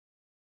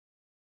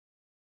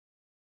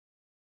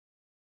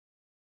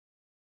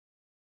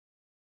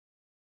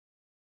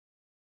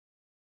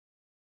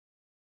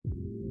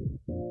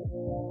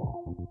Live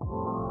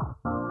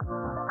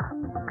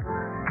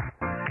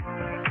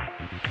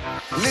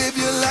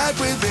your life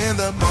within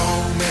the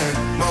moment,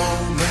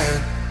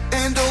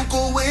 and don't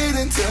go wait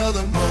until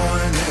the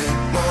morning.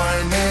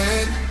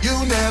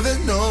 You never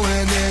know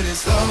when it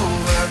is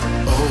over.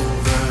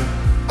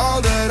 All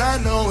that I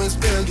know is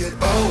we'll get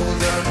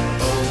older.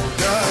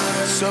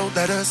 So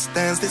let us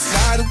dance this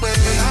night away.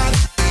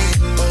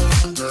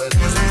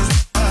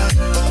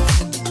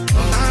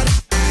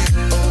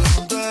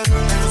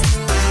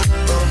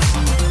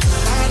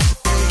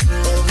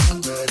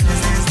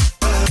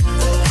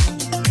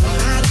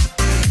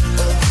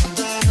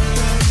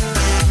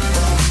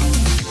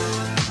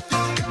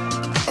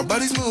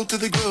 To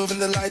the groove and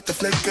the light that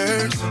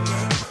flickers.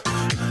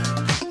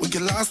 We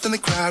get lost in the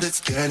crowd, it's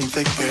getting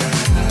thicker.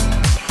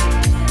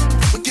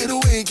 We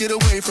get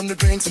away from the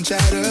drinks and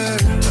chatter.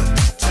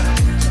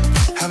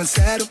 Haven't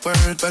said a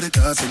word, but it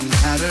doesn't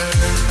matter.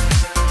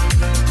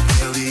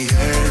 Feel the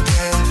air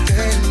get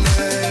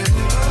thinner.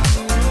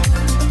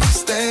 I'm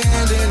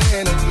standing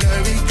in a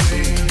blurry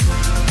dream.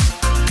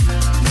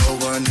 No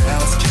one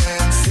else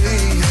can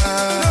see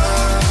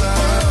us.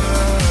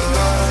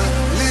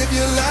 Live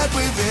your life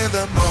within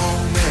the moment.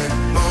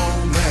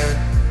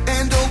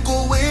 And don't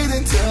go wait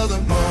until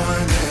the morning.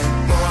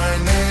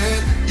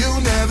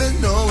 You never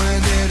know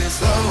when it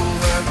is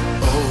over.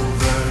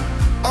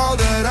 All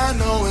that I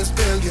know is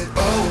we'll get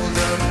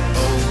older.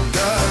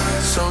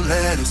 So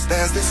let us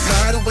dance this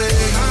night away.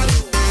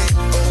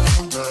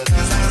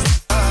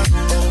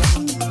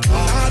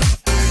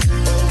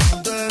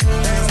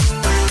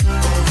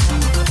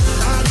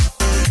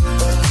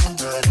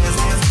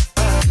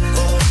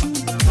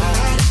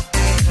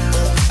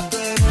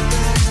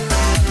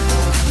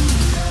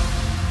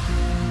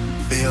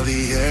 Feel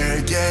the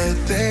air get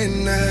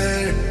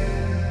thinner.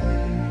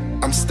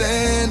 I'm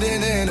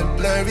standing in a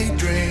blurry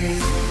dream.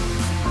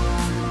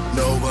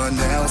 No one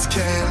else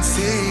can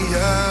see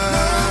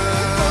us.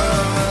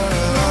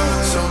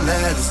 So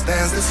let us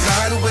dance this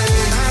night away.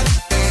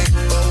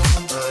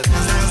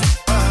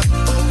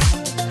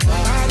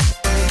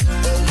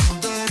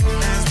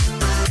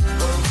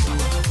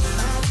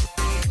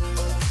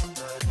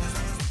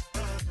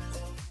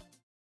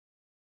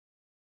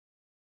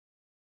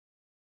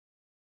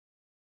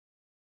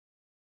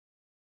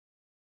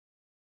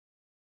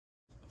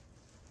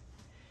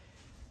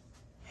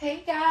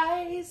 Hey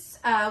guys,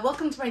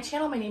 welcome to my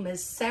channel. My name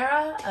is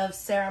Sarah of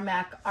Sarah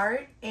Mack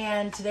Art,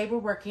 and today we're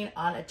working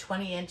on a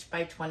 20-inch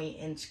by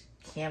 20-inch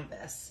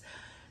canvas.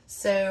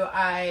 So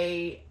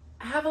I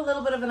have a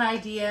little bit of an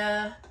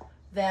idea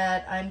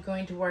that I'm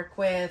going to work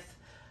with.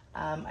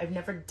 I've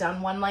never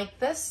done one like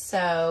this,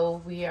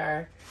 so we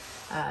are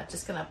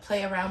just gonna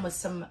play around with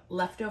some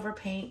leftover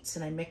paints,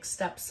 and I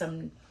mixed up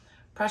some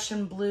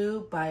Prussian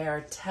blue by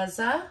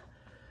Arteza.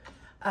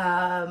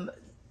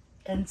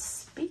 And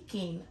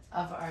speaking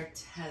of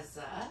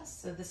Arteza,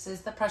 so this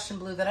is the Prussian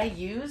blue that I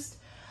used.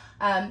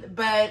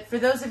 But for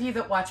those of you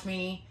that watch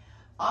me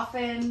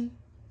often,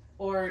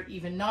 or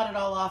even not at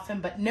all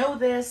often, but know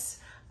this,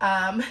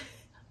 I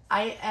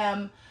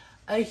am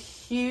a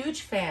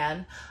huge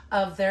fan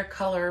of their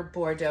color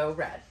Bordeaux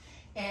Red.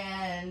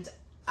 And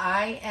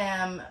I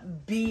am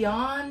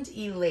beyond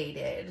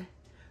elated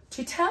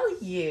to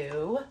tell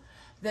you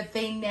that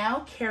they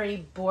now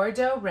carry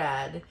Bordeaux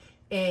Red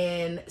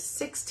in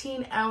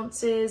 16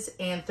 ounces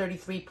and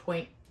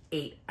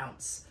 33.8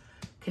 ounce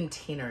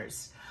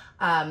containers.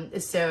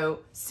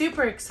 So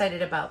super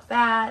excited about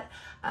that.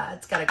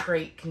 It's got a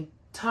great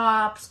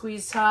top,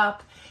 squeeze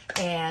top.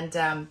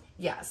 And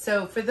yeah,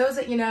 so for those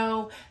that you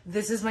know,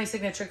 this is my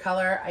signature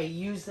color. I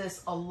use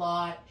this a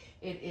lot.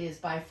 It is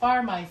by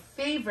far my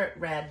favorite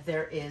red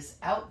there is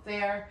out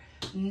there.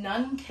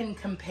 None can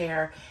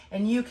compare.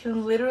 And you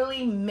can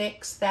literally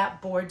mix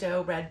that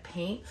Bordeaux red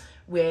paint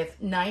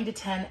with 9 to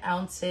 10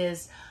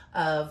 ounces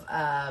of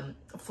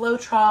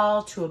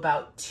Floetrol to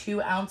about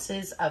 2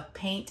 ounces of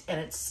paint, and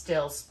it's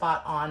still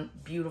spot on,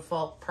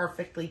 beautiful,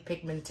 perfectly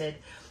pigmented.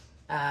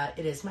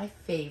 It is my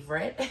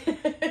favorite.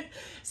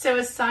 So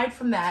aside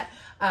from that,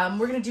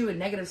 we're gonna do a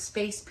negative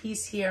space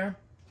piece here,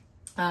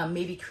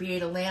 maybe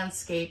create a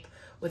landscape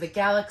with a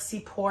galaxy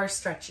pour,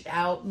 stretch it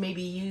out,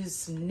 maybe use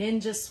some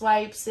ninja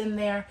swipes in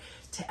there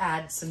to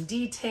add some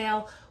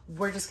detail.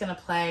 We're just gonna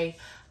play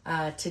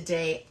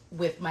today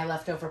with my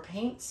leftover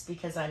paints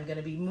because I'm going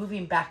to be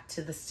moving back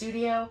to the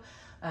studio.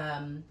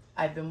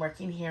 I've been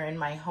working here in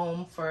my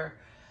home for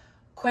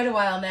quite a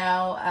while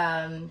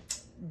now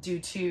due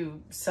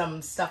to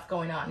some stuff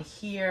going on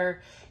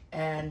here,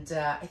 and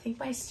I think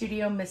my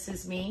studio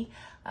misses me.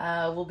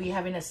 We'll be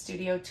having a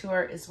studio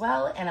tour as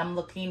well, and I'm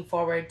looking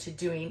forward to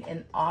doing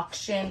an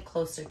auction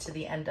closer to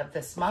the end of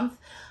this month.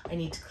 I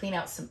need to clean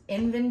out some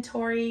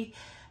inventory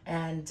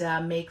and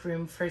make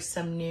room for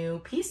some new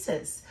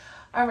pieces.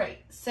 All right,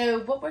 so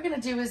what we're gonna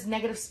do is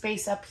negative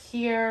space up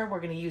here. We're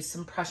gonna use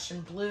some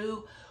Prussian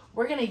blue.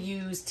 We're gonna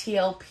use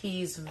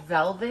TLP's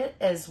Velvet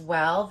as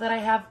well that I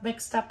have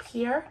mixed up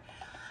here.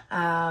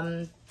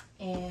 And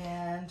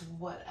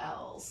what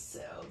else?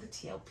 So the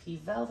TLP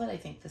Velvet, I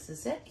think this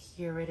is it.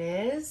 Here it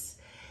is.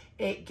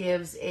 It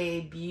gives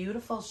a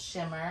beautiful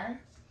shimmer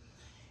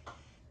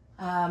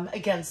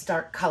against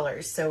dark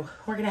colors. So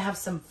we're gonna have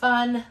some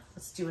fun.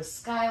 Let's do a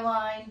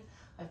skyline.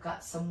 I've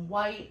got some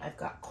white, I've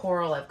got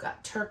coral, I've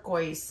got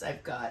turquoise,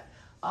 I've got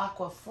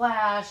aqua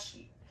flash.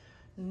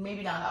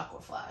 Maybe not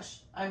aqua flash.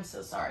 I'm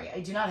so sorry.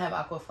 I do not have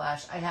aqua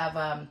flash. I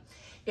have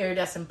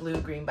iridescent blue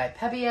green by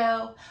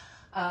Pebeo.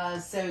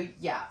 So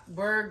yeah,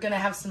 we're gonna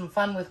have some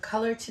fun with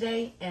color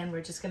today, and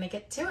we're just gonna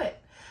get to it.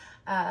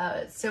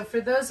 So for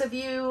those of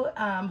you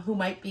who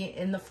might be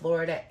in the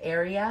Florida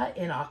area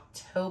in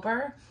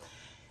October,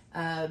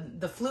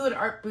 the Fluid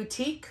Art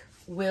Boutique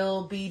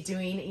will be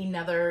doing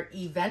another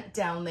event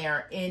down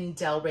there in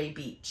Delray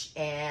Beach.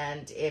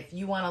 And if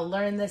you want to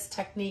learn this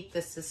technique,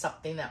 this is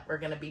something that we're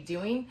going to be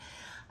doing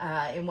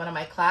in one of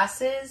my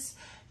classes.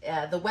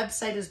 The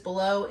website is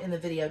below in the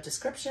video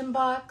description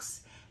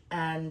box.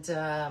 And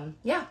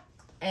yeah,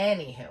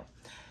 anywho,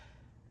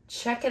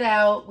 check it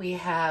out. We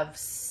have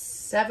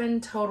 7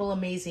 total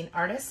amazing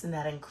artists, and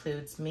that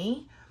includes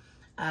me.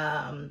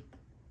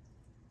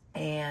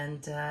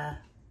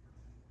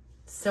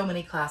 So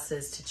many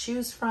classes to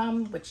choose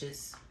from, which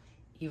is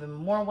even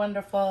more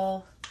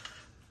wonderful.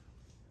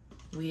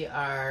 We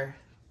are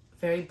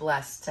very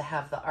blessed to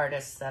have the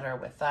artists that are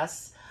with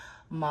us.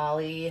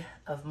 Molly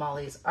of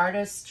Molly's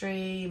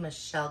Artistry,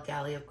 Michelle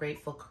Galley of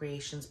Grateful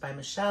Creations by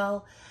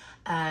Michelle,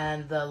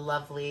 and the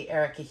lovely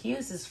Erica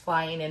Hughes is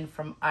flying in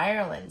from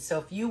Ireland. So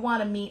if you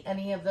want to meet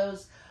any of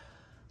those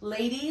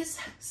ladies,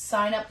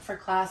 sign up for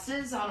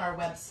classes on our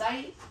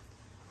website,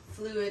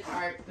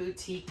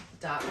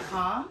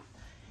 fluidartboutique.com.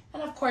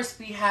 And of course,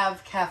 we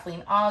have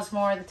Kathleen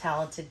Osmore, the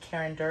talented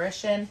Karen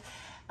Durishan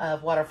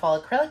of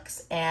Waterfall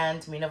Acrylics,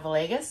 and Mina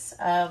Villegas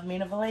of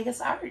Mina Villegas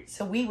Art.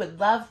 So we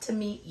would love to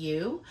meet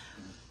you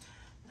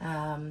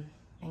and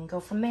go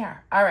from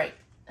there. All right,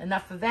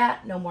 enough of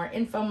that. No more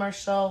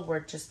infomercial. We're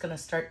just going to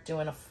start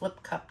doing a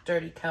flip cup,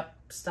 dirty cup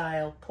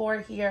style pour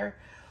here.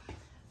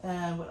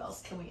 And what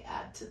else can we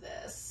add to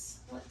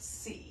this? Let's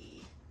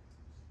see.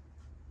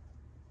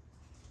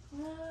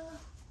 All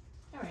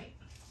right.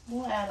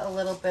 We'll add a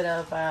little bit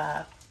of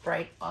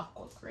bright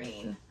aqua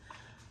green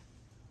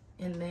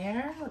in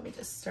there. Let me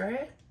just stir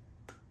it.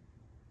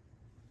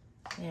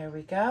 There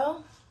we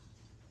go.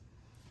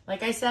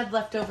 Like I said,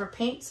 leftover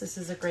paints, this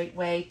is a great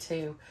way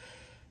to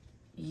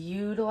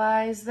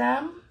utilize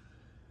them.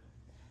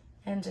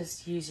 And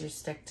just use your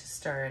stick to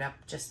stir it up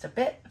just a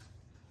bit.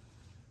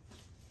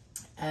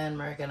 And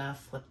we're gonna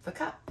flip the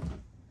cup.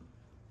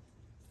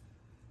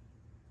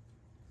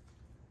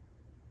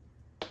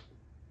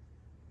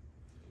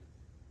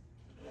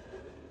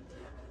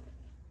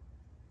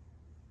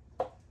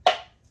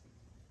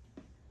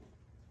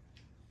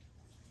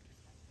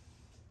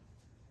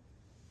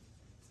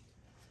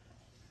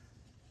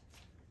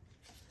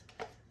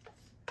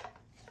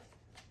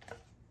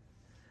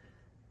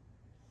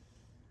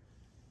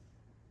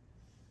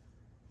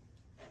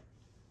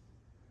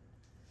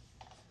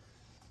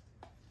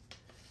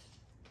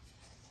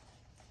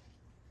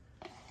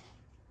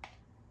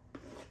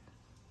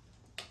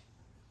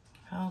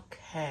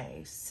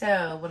 Okay,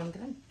 so what I'm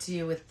gonna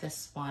do with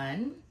this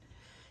one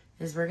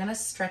is we're gonna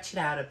stretch it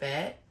out a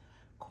bit,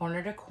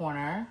 corner to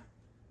corner.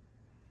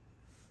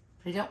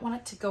 But I don't want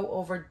it to go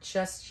over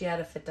just yet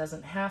if it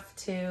doesn't have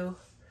to.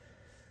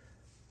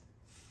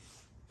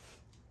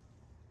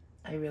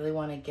 I really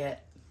wanna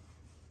get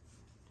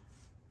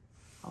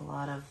a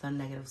lot of the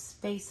negative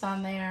space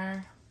on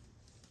there.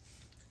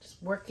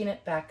 Just working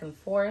it back and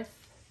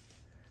forth.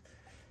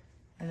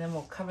 And then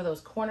we'll cover those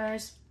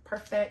corners,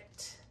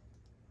 perfect.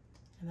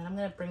 And then I'm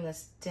gonna bring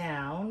this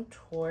down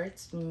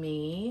towards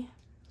me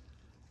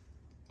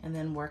and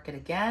then work it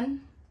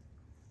again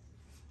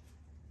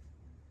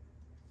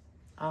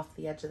off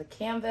the edge of the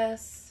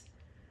canvas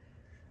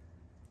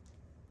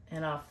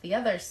and off the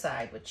other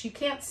side, which you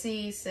can't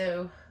see,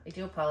 so I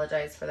do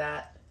apologize for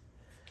that.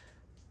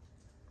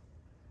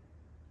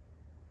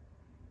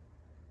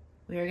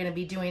 We are gonna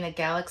be doing a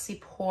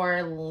Galaxy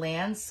Pour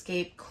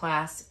landscape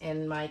class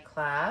in my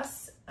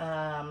class.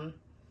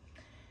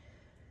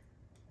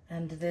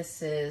 And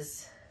this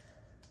is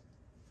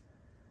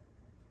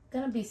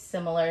gonna be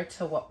similar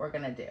to what we're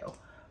gonna do.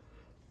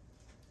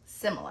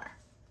 Similar.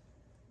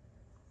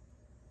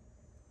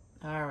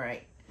 All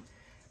right.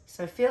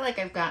 So I feel like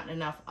I've gotten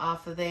enough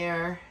off of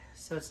there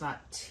so it's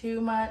not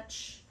too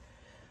much.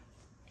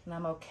 And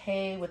I'm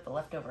okay with the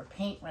leftover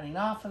paint running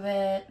off of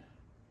it.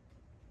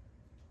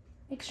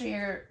 Make sure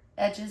your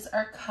edges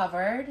are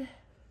covered.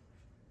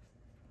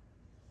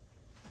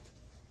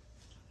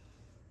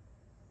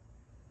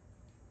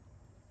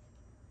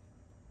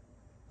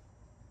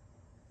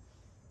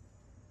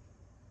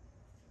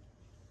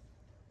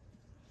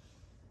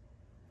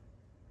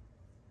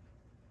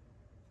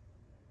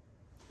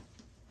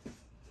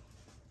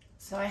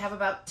 So I have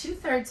about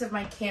 2/3 of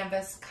my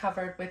canvas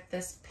covered with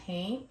this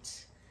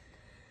paint.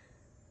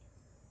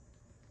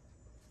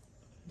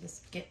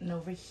 Just getting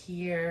over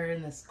here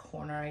in this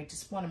corner. I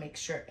just want to make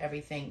sure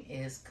everything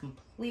is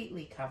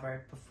completely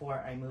covered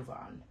before I move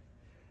on.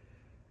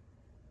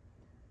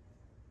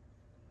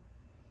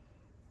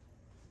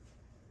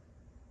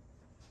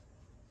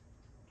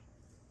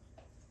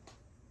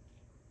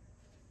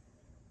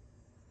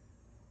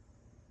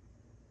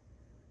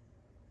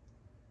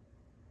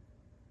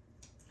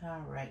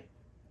 All right.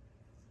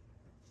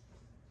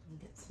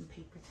 Get some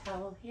paper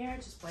towel here,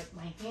 just wipe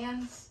my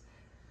hands.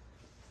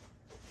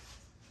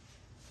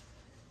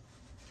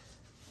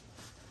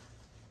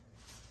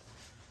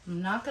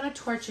 I'm not going to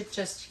torch it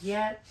just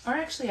yet, or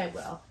actually I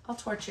will. I'll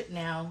torch it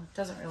now. It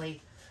doesn't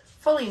really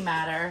fully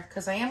matter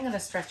because I am going to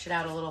stretch it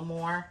out a little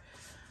more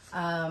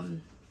for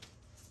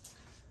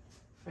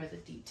the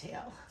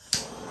detail.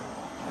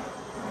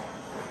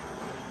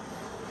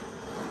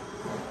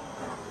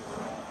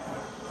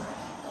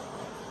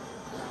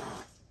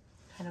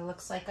 Kind of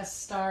looks like a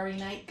starry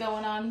night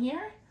going on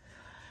here.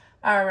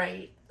 All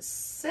right,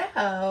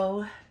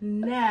 so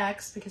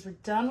next, because we're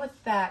done with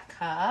that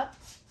cup,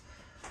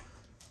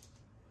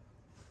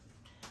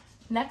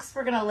 next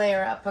we're gonna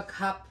layer up a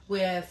cup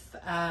with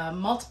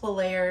multiple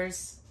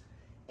layers.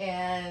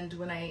 And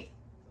when I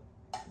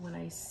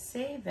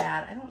say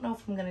that, I don't know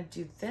if I'm gonna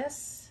do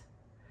this.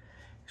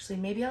 Actually,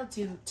 maybe I'll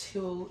do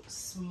 2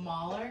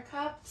 smaller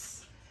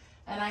cups.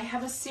 And I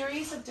have a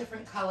series of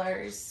different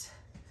colors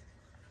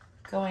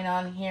going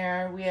on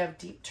here. We have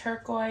deep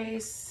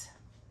turquoise.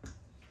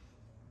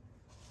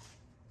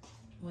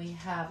 We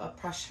have a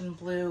Prussian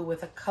blue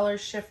with a color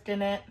shift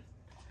in it.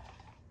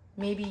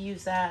 Maybe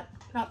use that,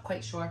 not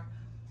quite sure.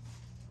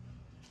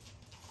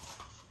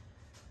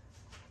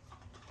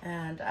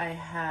 And I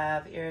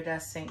have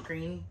iridescent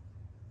green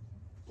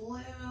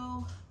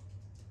blue.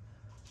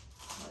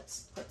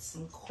 Let's put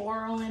some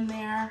coral in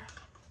there.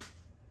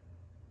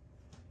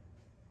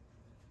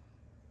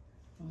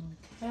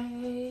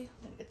 Okay,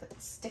 let me get the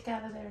stick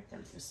out of there.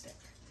 Gotta do a stick.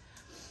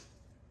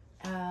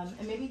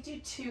 And maybe do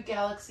 2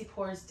 galaxy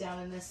pours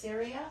down in this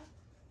area.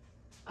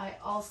 I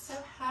also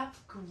have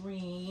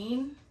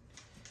green,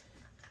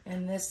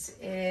 and this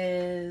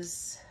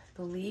is, I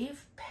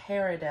believe,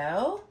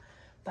 Peridot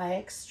by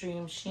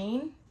Extreme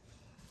Sheen.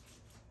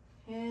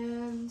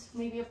 And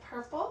maybe a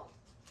purple.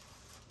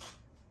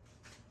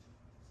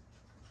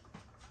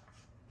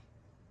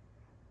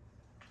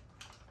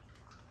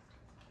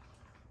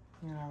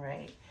 All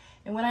right.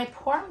 And when I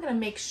pour, I'm going to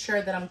make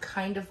sure that I'm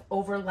kind of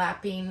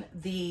overlapping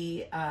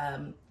the,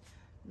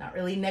 not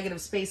really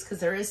negative space because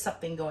there is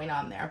something going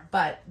on there,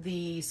 but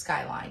the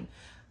skyline,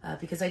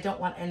 because I don't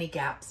want any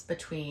gaps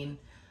between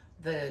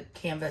the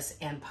canvas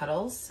and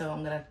puddles. So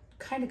I'm going to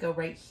kind of go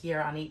right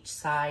here on each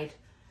side,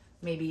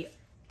 maybe,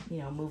 you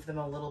know, move them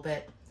a little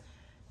bit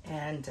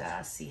and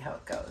see how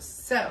it goes.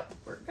 So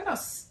we're going to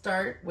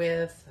start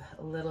with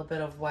a little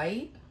bit of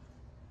white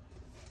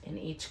in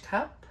each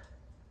cup.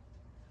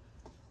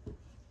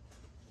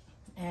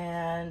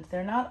 And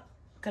they're not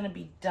going to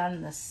be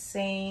done the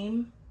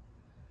same.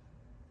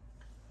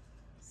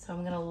 So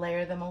I'm going to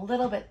layer them a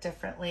little bit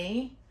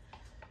differently.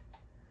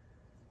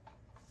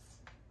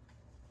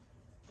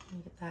 Let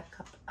me get that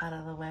cup out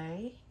of the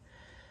way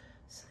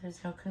so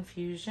there's no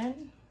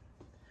confusion.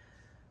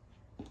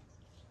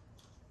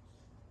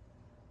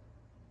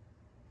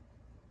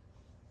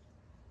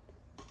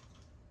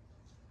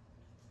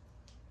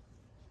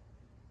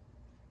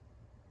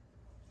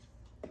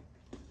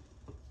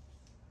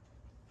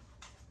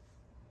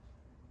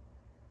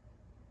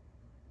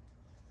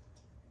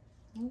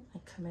 I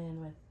come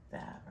in with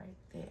that right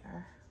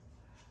there.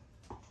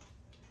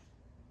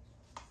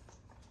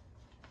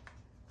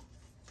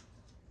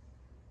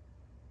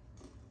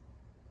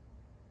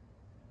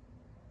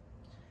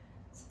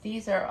 So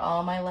these are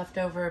all my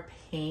leftover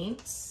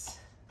paints.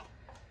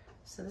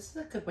 So this is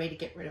a good way to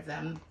get rid of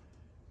them.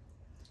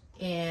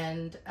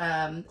 And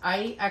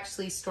I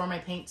actually store my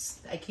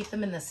paints, I keep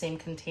them in the same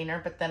container,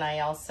 but then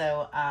I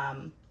also,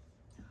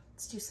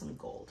 let's do some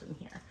gold in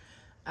here.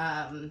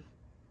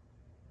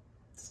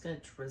 Just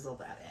gonna drizzle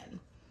that in.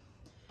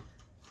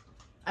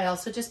 I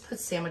also just put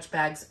sandwich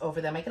bags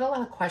over them. I get a lot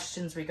of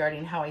questions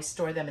regarding how I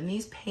store them, and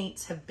these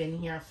paints have been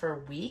here for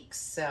weeks,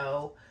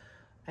 so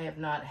I have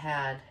not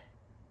had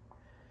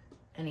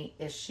any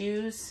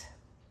issues.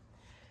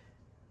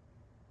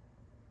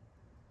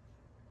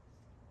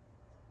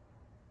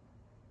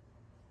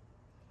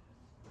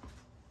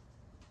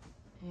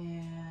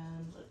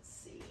 And let's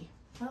see.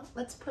 Well,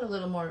 let's put a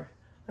little more,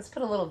 let's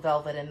put a little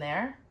velvet in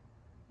there.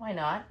 Why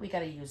not? We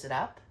gotta use it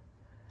up.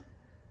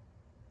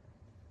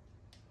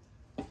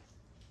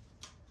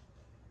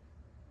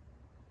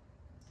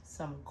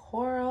 Some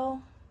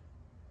coral.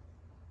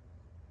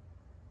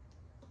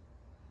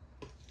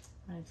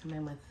 I'm going to come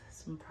in with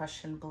some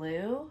Prussian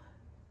blue.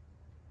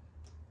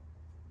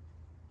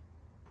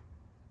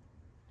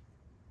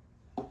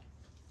 Do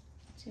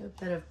a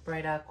bit of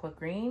bright aqua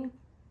green.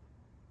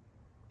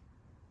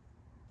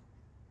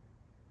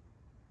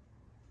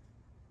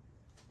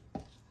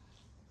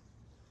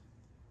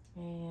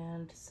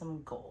 And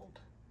some gold.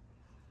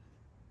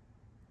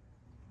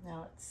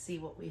 Now let's see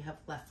what we have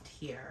left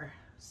here.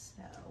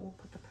 So we'll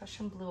put the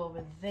Prussian blue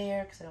over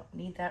there because I don't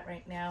need that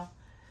right now.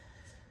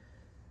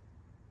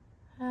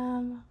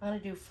 I'm going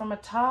to do from a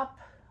top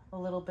a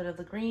little bit of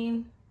the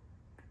green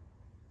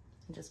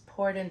and just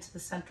pour it into the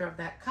center of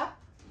that cup.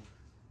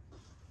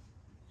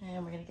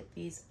 And we're going to get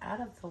these out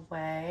of the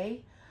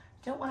way.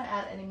 Don't want to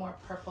add any more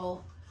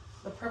purple.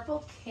 The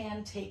purple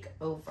can take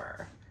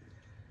over.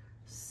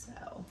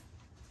 So,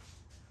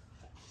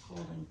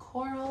 golden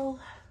coral.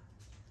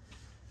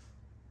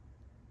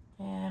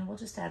 And we'll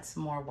just add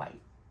some more white.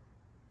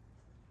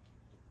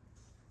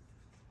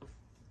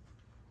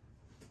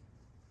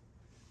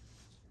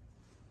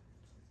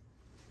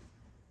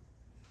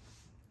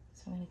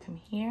 So I'm going to come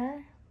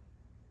here.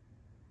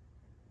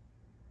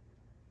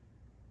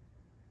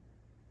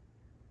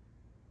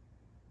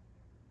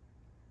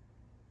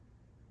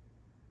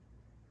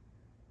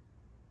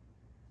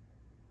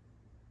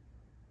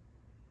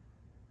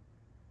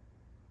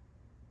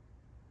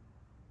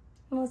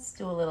 Let's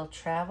do a little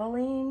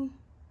traveling,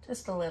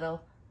 just a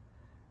little.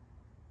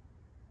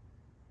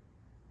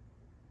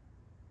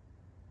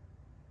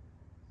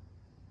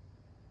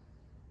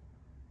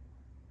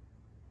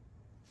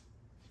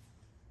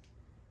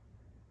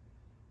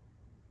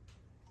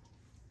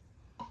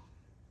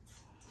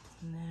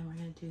 And then we're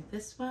going to do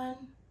this one.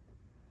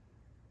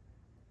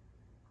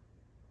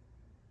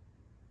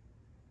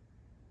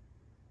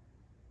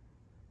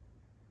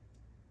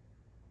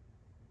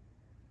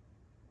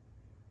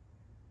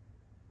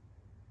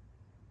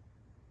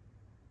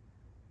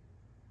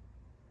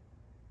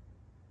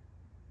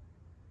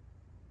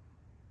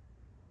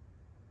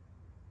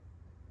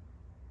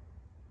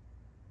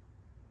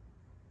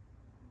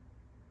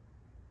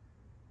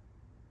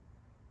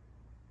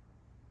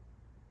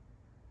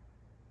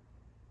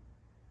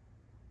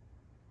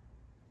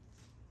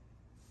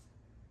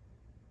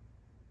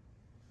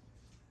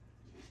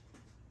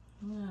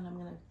 And I'm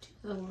gonna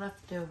do the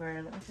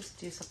leftover. Let me just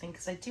do something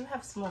because I do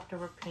have some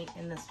leftover paint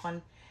in this one.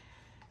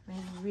 And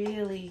I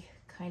really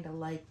kind of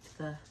liked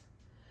the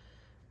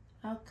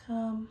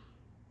outcome.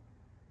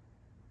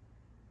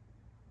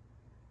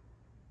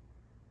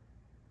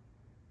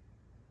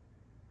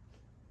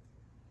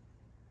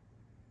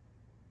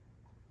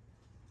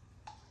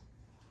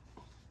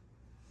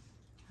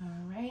 All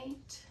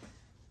right.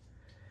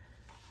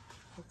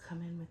 We'll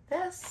come in with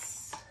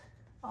this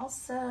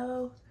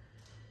also.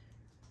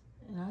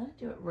 And I'm gonna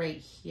do it right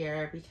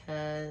here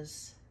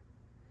because,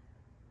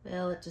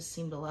 well, it just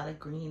seemed a lot of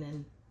green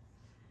and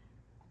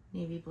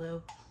navy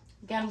blue.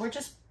 Again, we're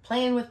just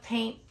playing with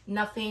paint,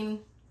 nothing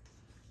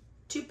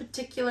too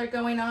particular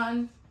going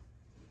on.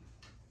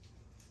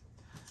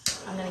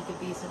 I'm gonna give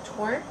these a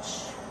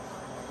torch.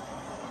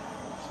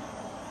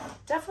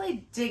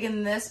 Definitely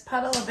digging this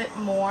puddle a bit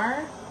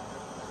more,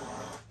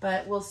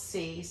 but we'll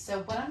see. So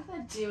what I'm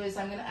gonna do is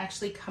I'm gonna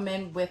actually come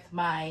in with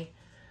my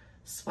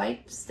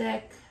swipe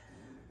stick,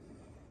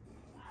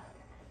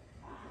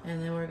 and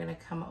then we're gonna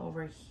come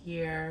over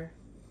here.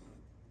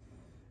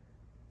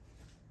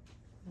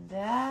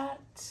 That.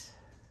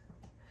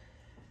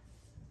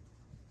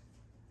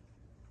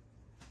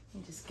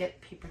 And just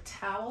get paper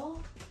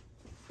towel,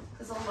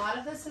 because a lot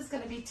of this is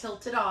gonna be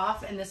tilted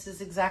off, and this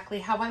is exactly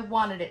how I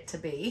wanted it to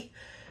be.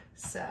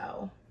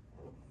 So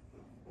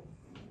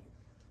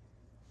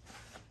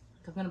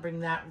I'm gonna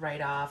bring that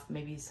right off,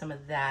 maybe some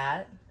of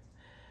that.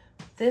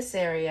 This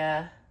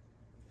area,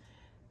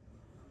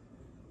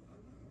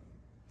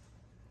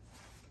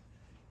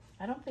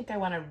 I don't think I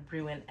want to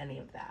ruin any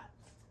of that.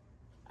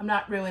 I'm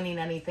not ruining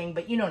anything,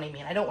 but you know what I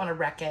mean. I don't want to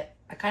wreck it.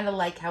 I kind of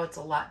like how it's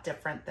a lot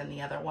different than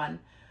the other one.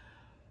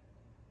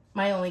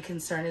 My only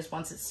concern is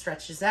once it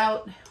stretches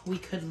out, we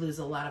could lose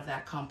a lot of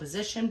that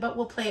composition, but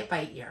we'll play it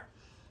by ear.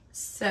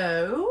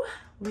 So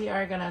we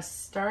are going to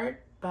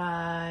start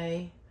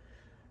by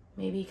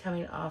maybe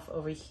coming off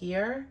over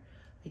here.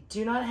 I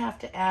do not have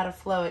to add a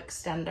flow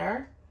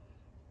extender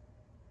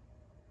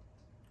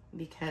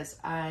because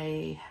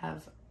I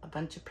have a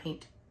bunch of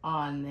paint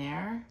on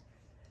there.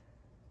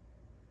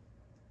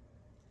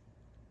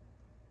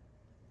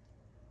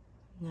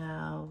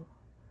 Now,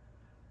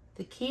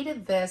 the key to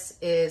this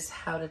is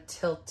how to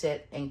tilt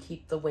it and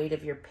keep the weight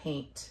of your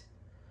paint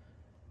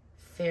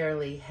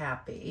fairly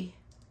happy.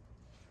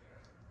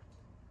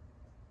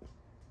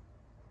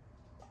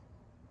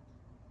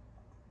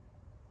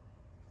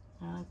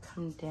 I'll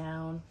come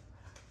down.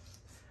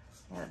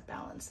 I gotta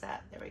balance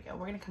that. There we go.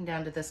 We're gonna come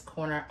down to this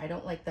corner. I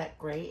don't like that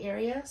gray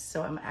area,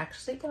 so I'm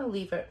actually gonna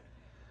leave it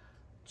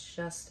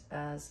just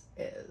as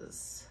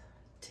is.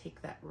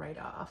 Take that right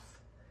off.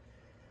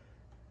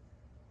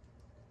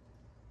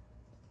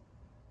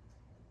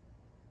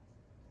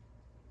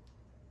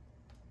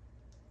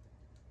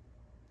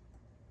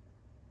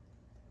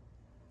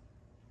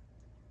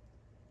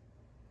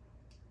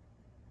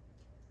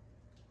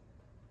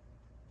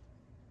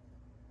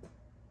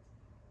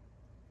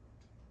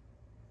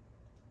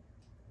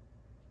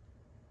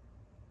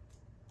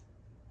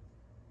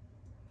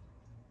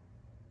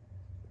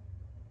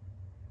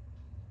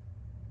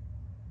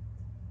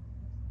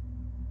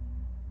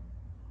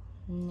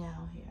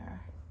 Now here,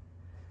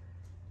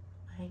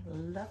 I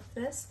love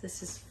this.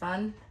 This is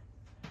fun.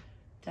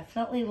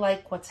 Definitely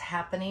like what's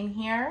happening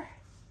here.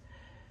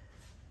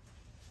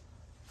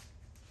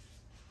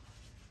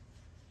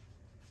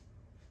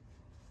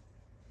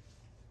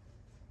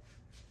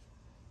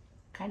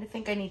 Kind of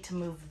think I need to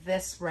move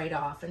this right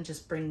off and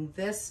just bring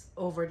this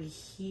over to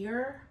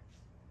here.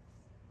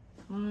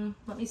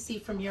 Let me see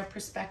from your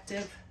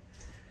perspective.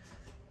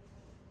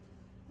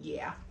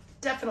 Yeah,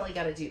 definitely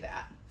got to do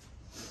that.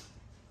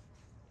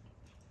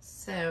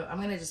 So I'm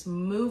gonna just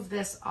move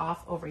this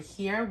off over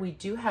here. We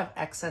do have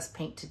excess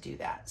paint to do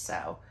that,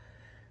 so.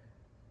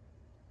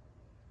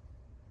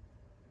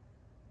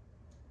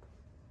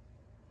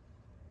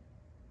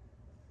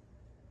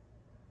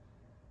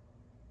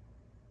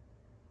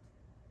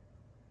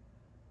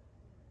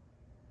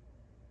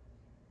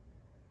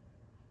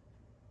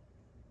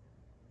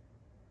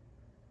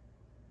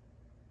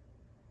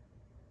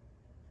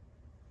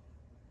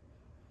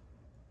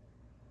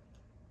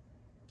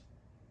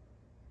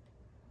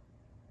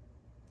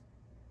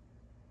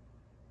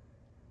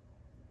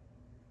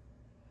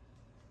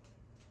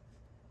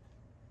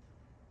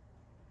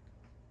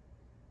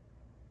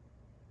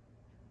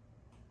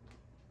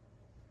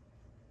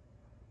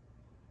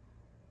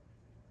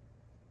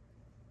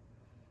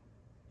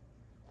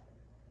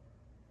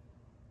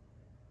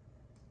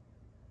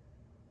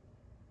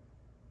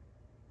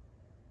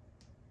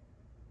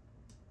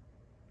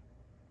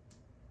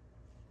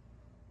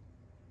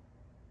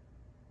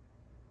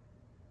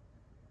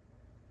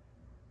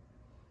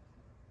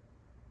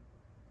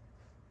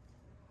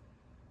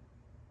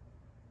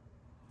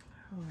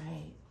 All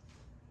right.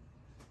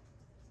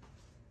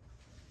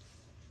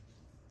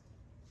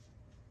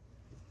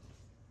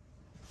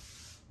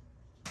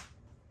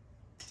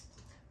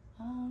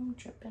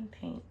 Dripping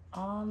paint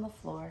on the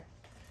floor.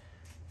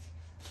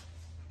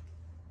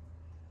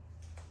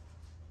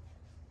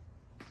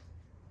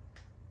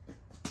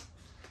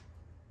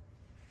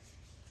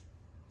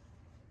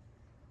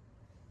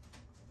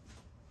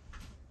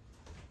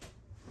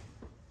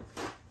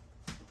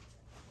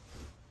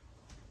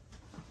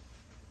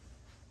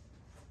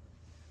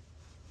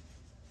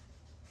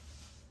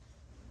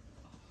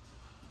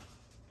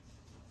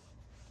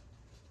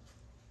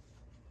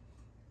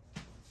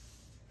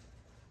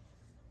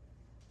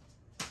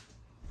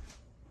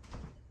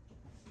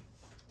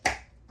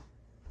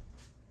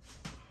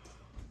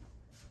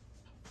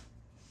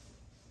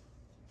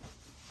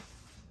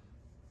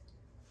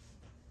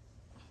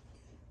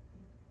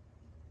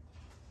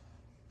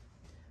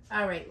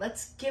 All right,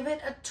 let's give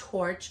it a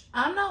torch.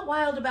 I'm not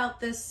wild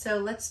about this, so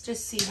let's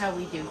just see how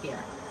we do here.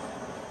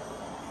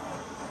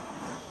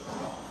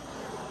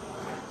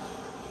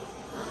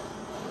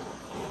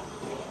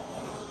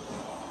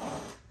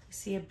 I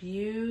see a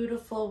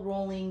beautiful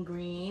rolling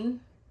green,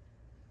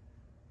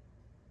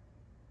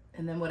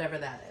 and then whatever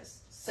that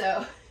is.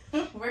 So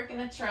we're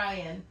gonna try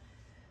and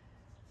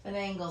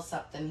finagle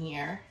something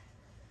here.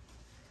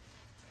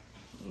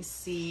 Let me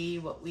see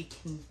what we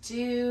can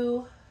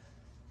do.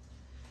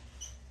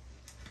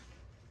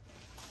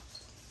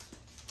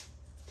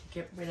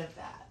 Get rid of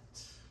that.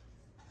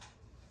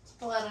 Let's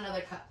pull out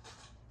another cup.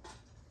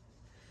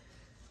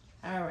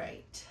 All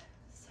right,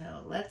 so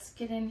let's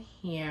get in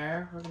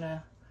here. We're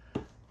gonna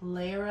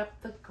layer up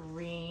the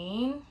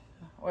green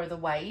or the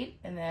white,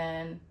 and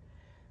then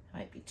it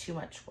might be too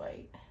much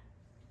white.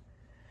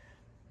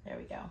 There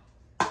we go.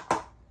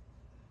 We're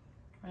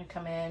gonna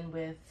come in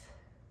with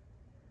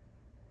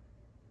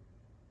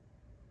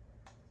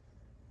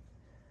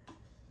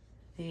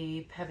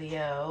the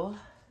Pebeo.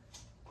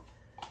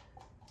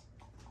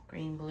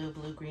 Green, blue,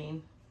 blue,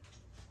 green.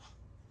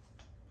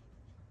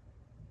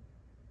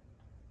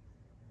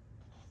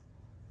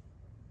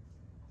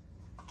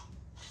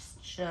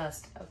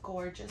 Just a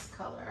gorgeous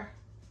color.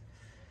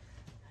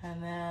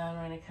 And then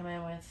we're gonna come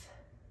in with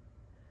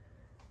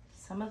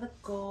some of the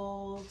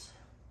gold.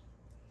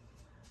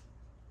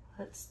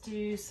 Let's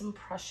do some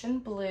Prussian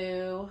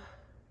blue.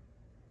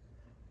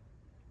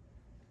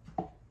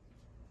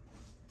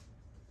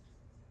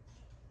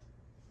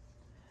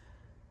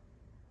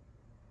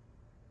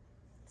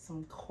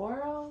 Some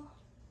coral.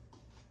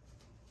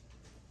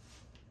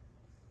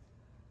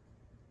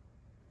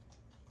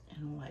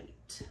 And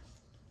white.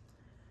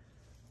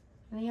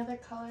 Any other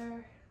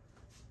color?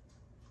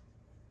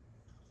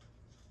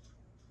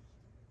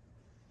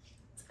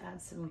 Let's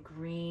add some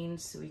green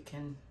so we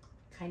can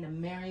kind of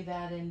marry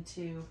that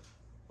into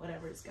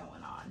whatever's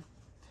going on.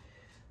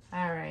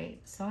 All right,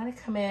 so I'm gonna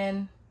come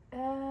in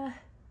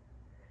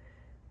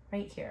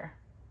right here.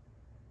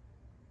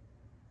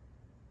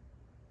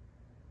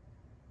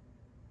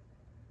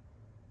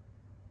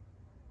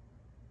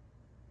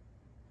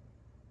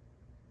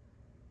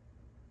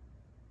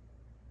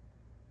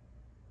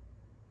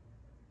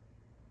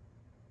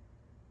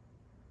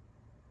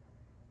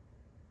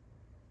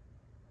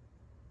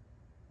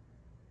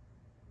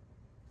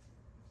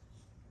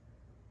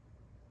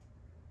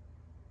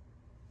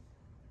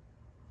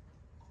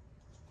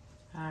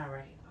 All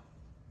right,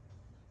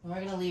 we're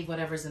gonna leave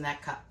whatever's in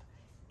that cup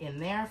in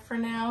there for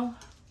now.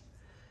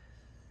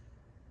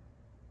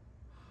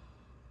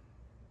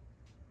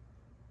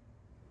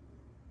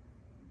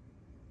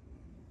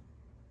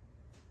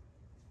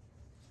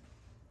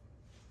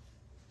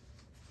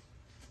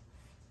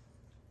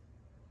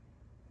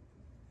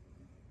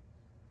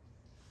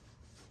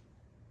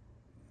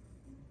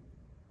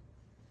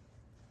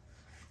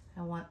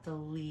 I want the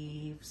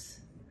leaves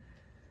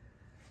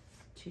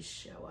to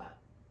show up.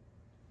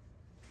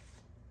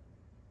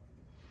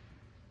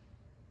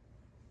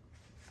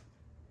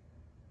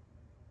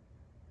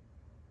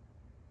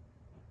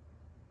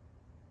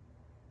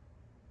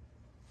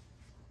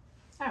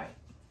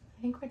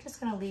 think we're just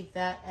gonna leave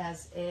that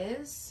as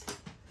is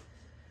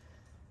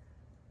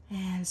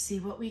and see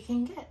what we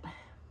can get.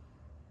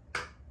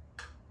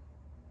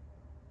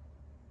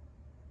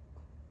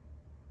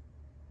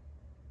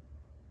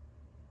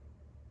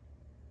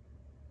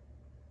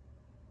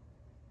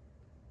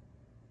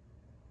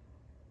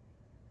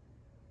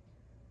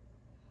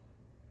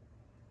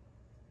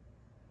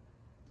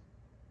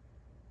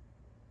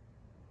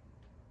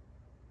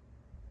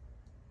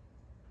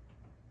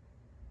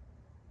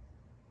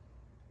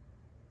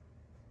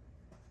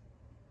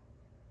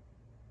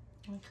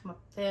 Let me come up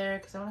there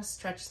because I want to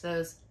stretch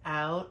those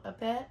out a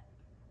bit.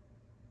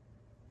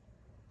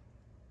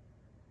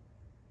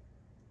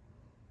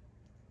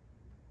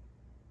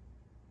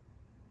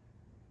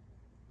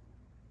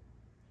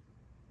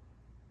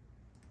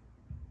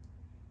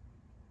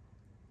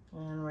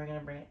 And we're going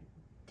to bring it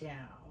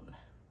down.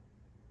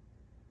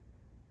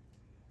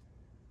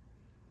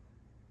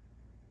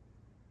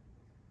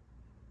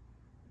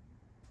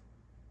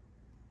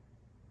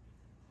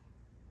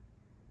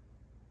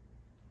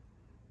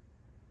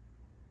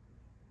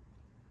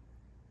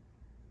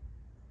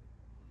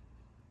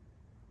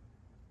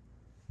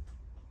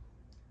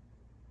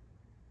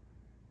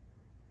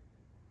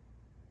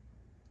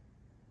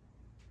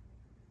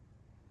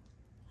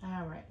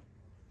 All right,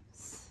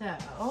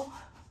 so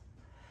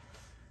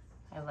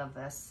I love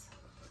this.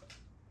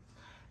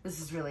 This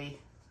is really,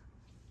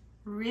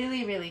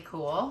 really, really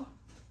cool.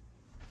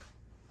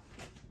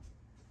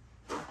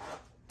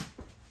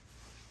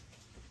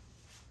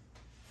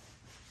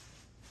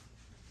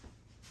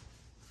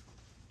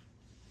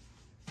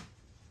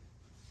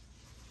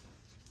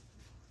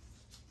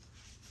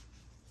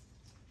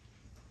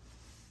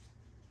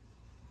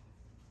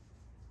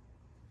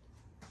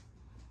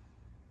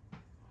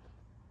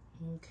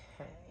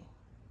 Okay.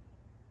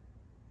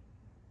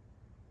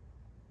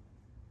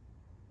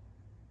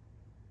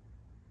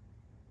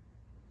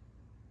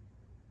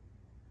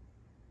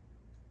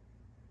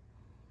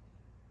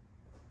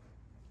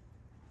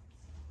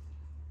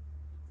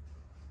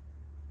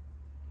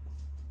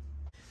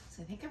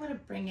 So I think I'm going to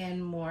bring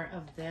in more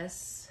of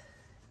this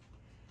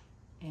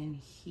in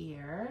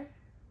here.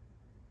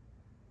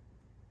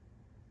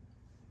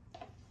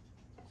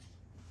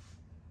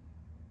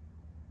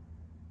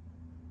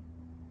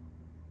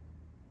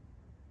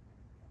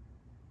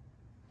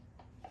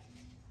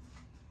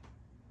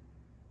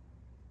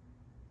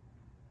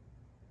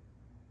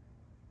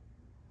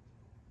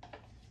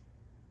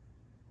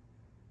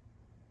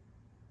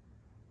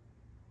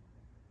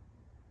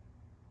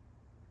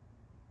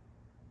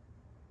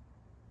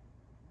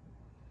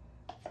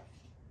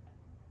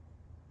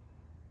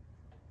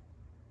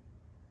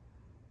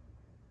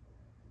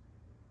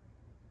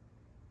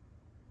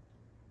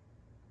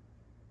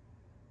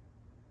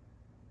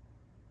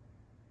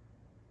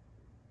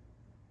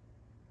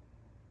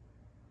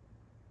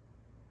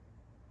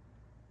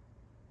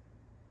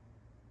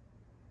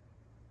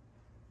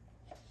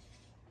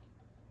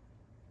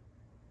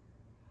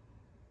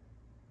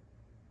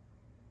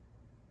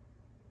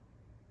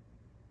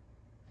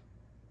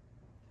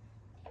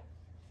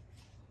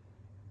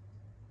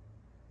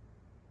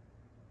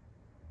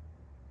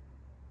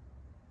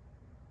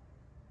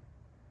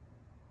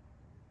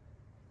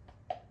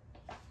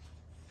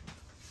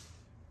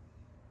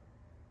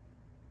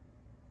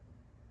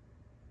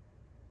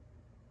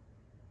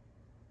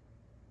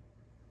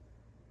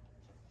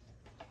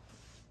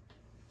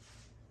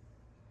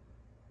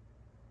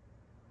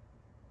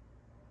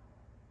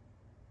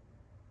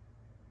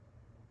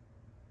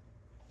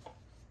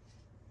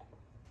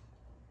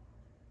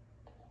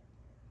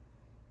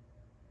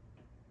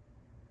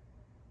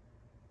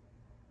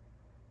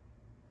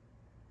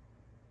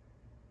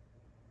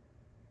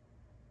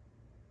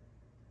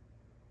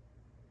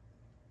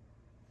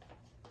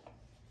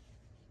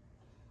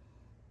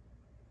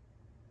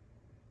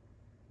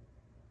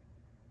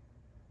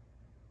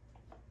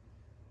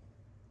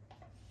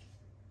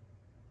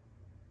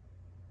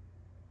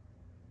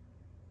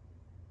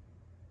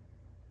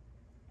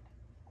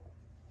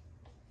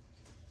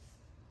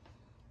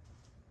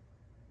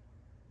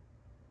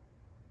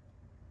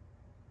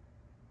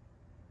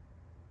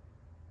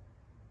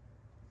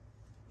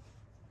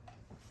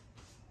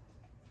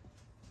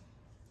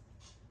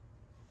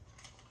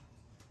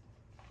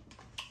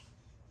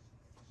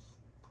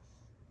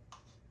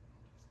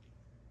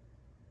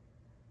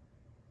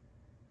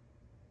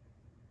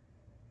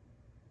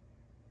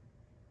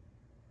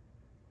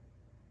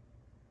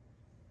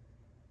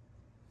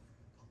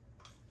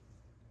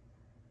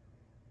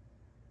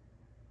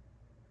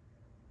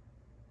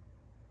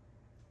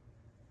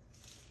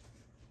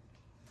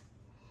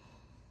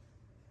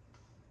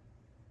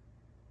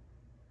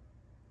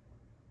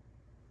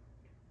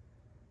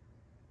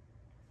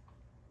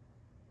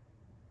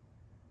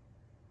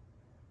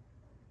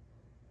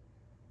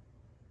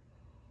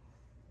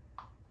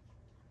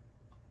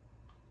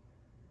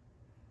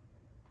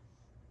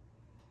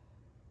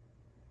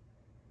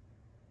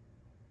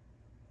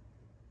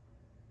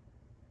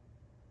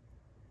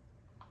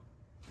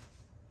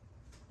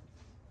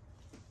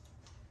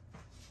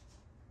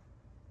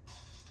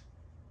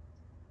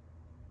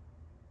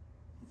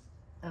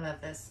 None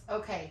of this.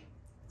 Okay.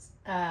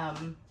 Let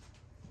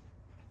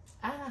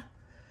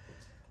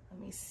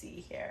me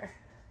see here.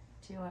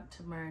 Do you want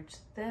to merge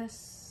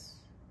this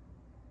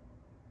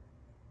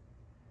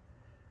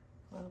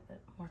a little bit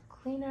more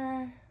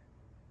cleaner?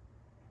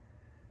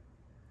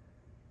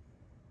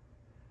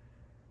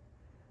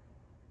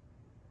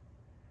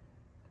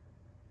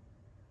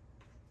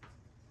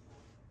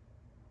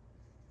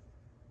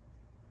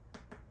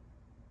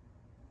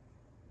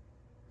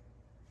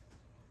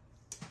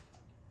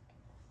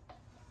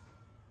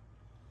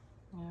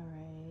 All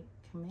right,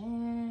 come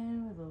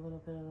in with a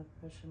little bit of the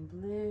Prussian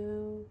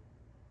blue.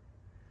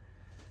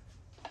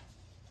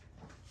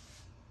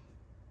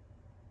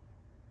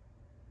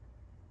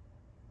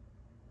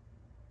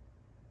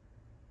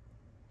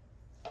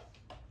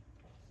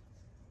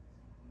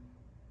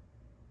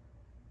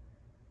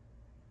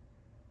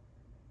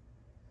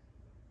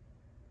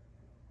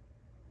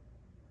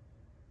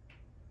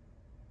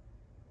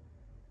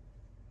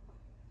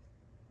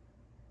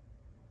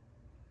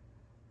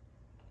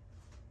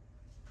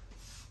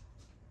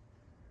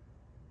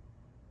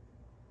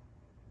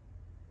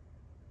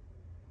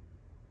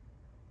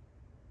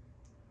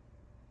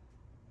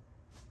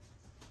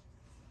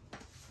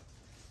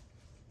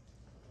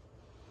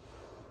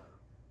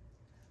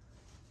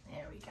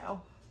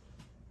 Go.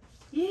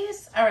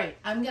 Yes. All right.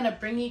 I'm going to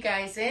bring you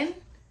guys in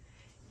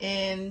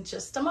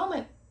just a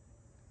moment.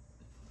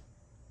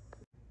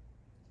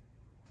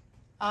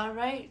 All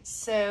right.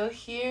 So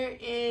here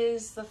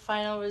is the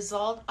final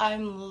result.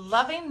 I'm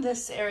loving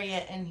this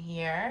area in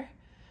here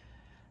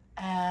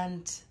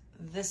and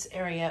this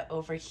area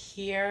over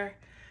here,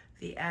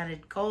 the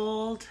added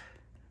gold.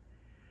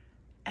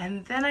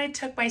 And then I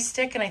took my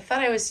stick and I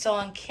thought I was still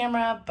on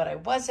camera, but I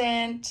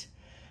wasn't.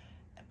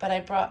 But I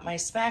brought my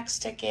smack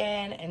stick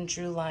in and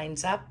drew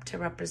lines up to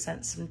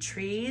represent some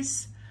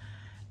trees.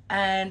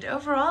 And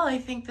overall, I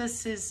think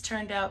this has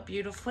turned out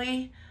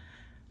beautifully.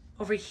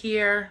 Over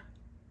here,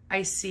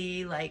 I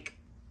see like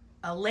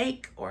a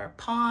lake or a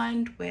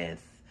pond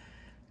with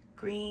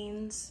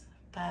greens.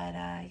 But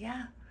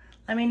yeah,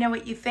 let me know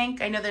what you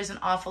think. I know there's an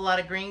awful lot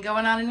of green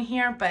going on in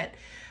here, but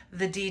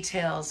the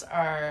details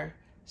are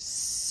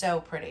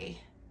so pretty.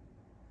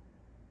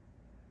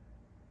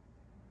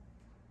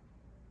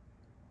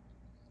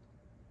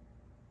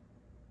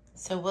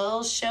 So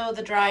we'll show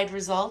the dried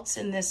results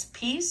in this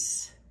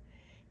piece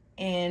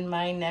in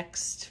my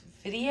next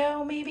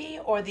video maybe,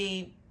 or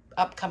the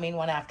upcoming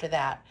one after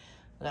that.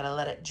 We gotta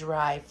let it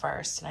dry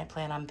first and I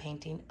plan on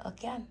painting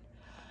again.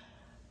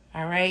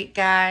 All right,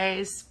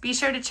 guys, be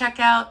sure to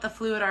check out the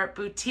Fluid Art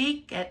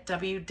Boutique at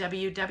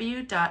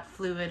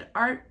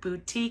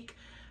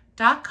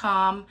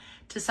www.fluidartboutique.com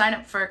to sign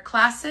up for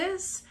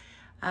classes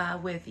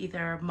with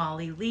either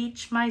Molly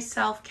Leach,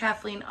 myself,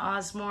 Kathleen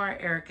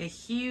Osmore, Erica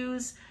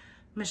Hughes,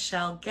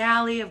 Michelle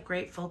Galley of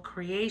Grateful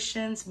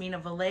Creations, Mina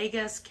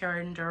Villegas,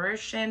 Karen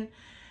Durshin,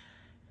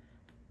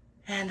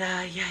 and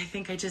yeah, I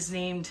think I just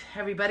named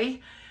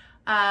everybody.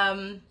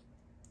 That's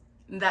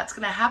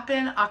gonna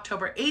happen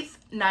October 8th,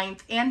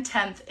 9th, and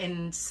 10th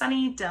in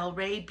sunny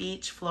Delray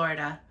Beach,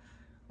 Florida.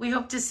 We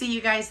hope to see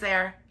you guys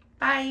there.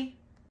 Bye.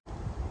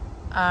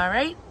 All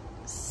right,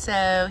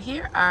 so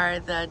here are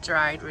the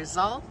dried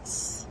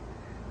results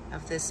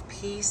of this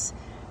piece.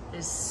 It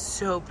is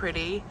so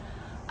pretty.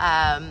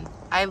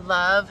 I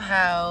love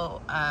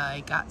how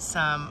I got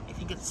some, I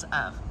think it's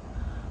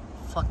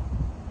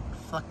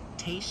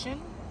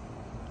fluctuation.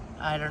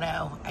 I don't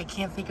know. I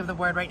can't think of the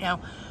word right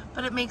now,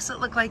 but it makes it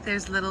look like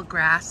there's little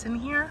grass in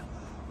here.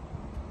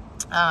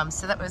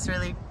 So that was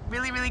really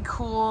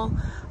cool.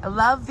 I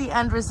love the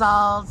end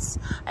results.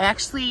 I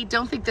actually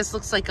don't think this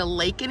looks like a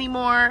lake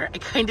anymore. I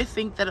kind of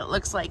think that it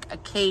looks like a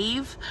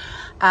cave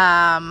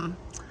on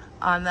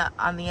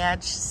the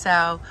edge.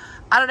 So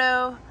I don't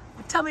know.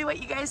 Tell me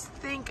what you guys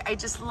think. I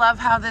just love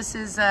how this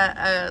is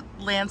a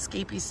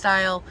landscapey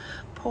style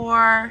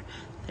pour.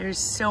 There's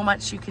so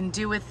much you can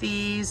do with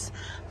these.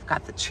 I've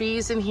got the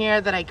trees in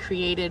here that I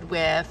created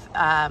with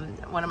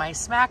one of my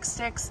smack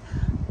sticks,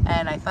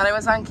 and I thought I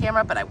was on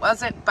camera, but I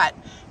wasn't. But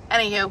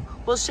anywho,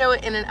 we'll show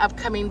it in an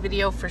upcoming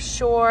video for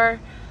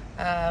sure.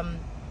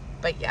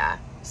 But yeah,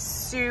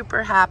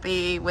 super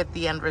happy with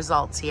the end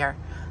results here.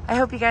 I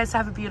hope you guys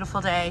have a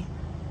beautiful day.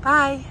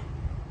 Bye.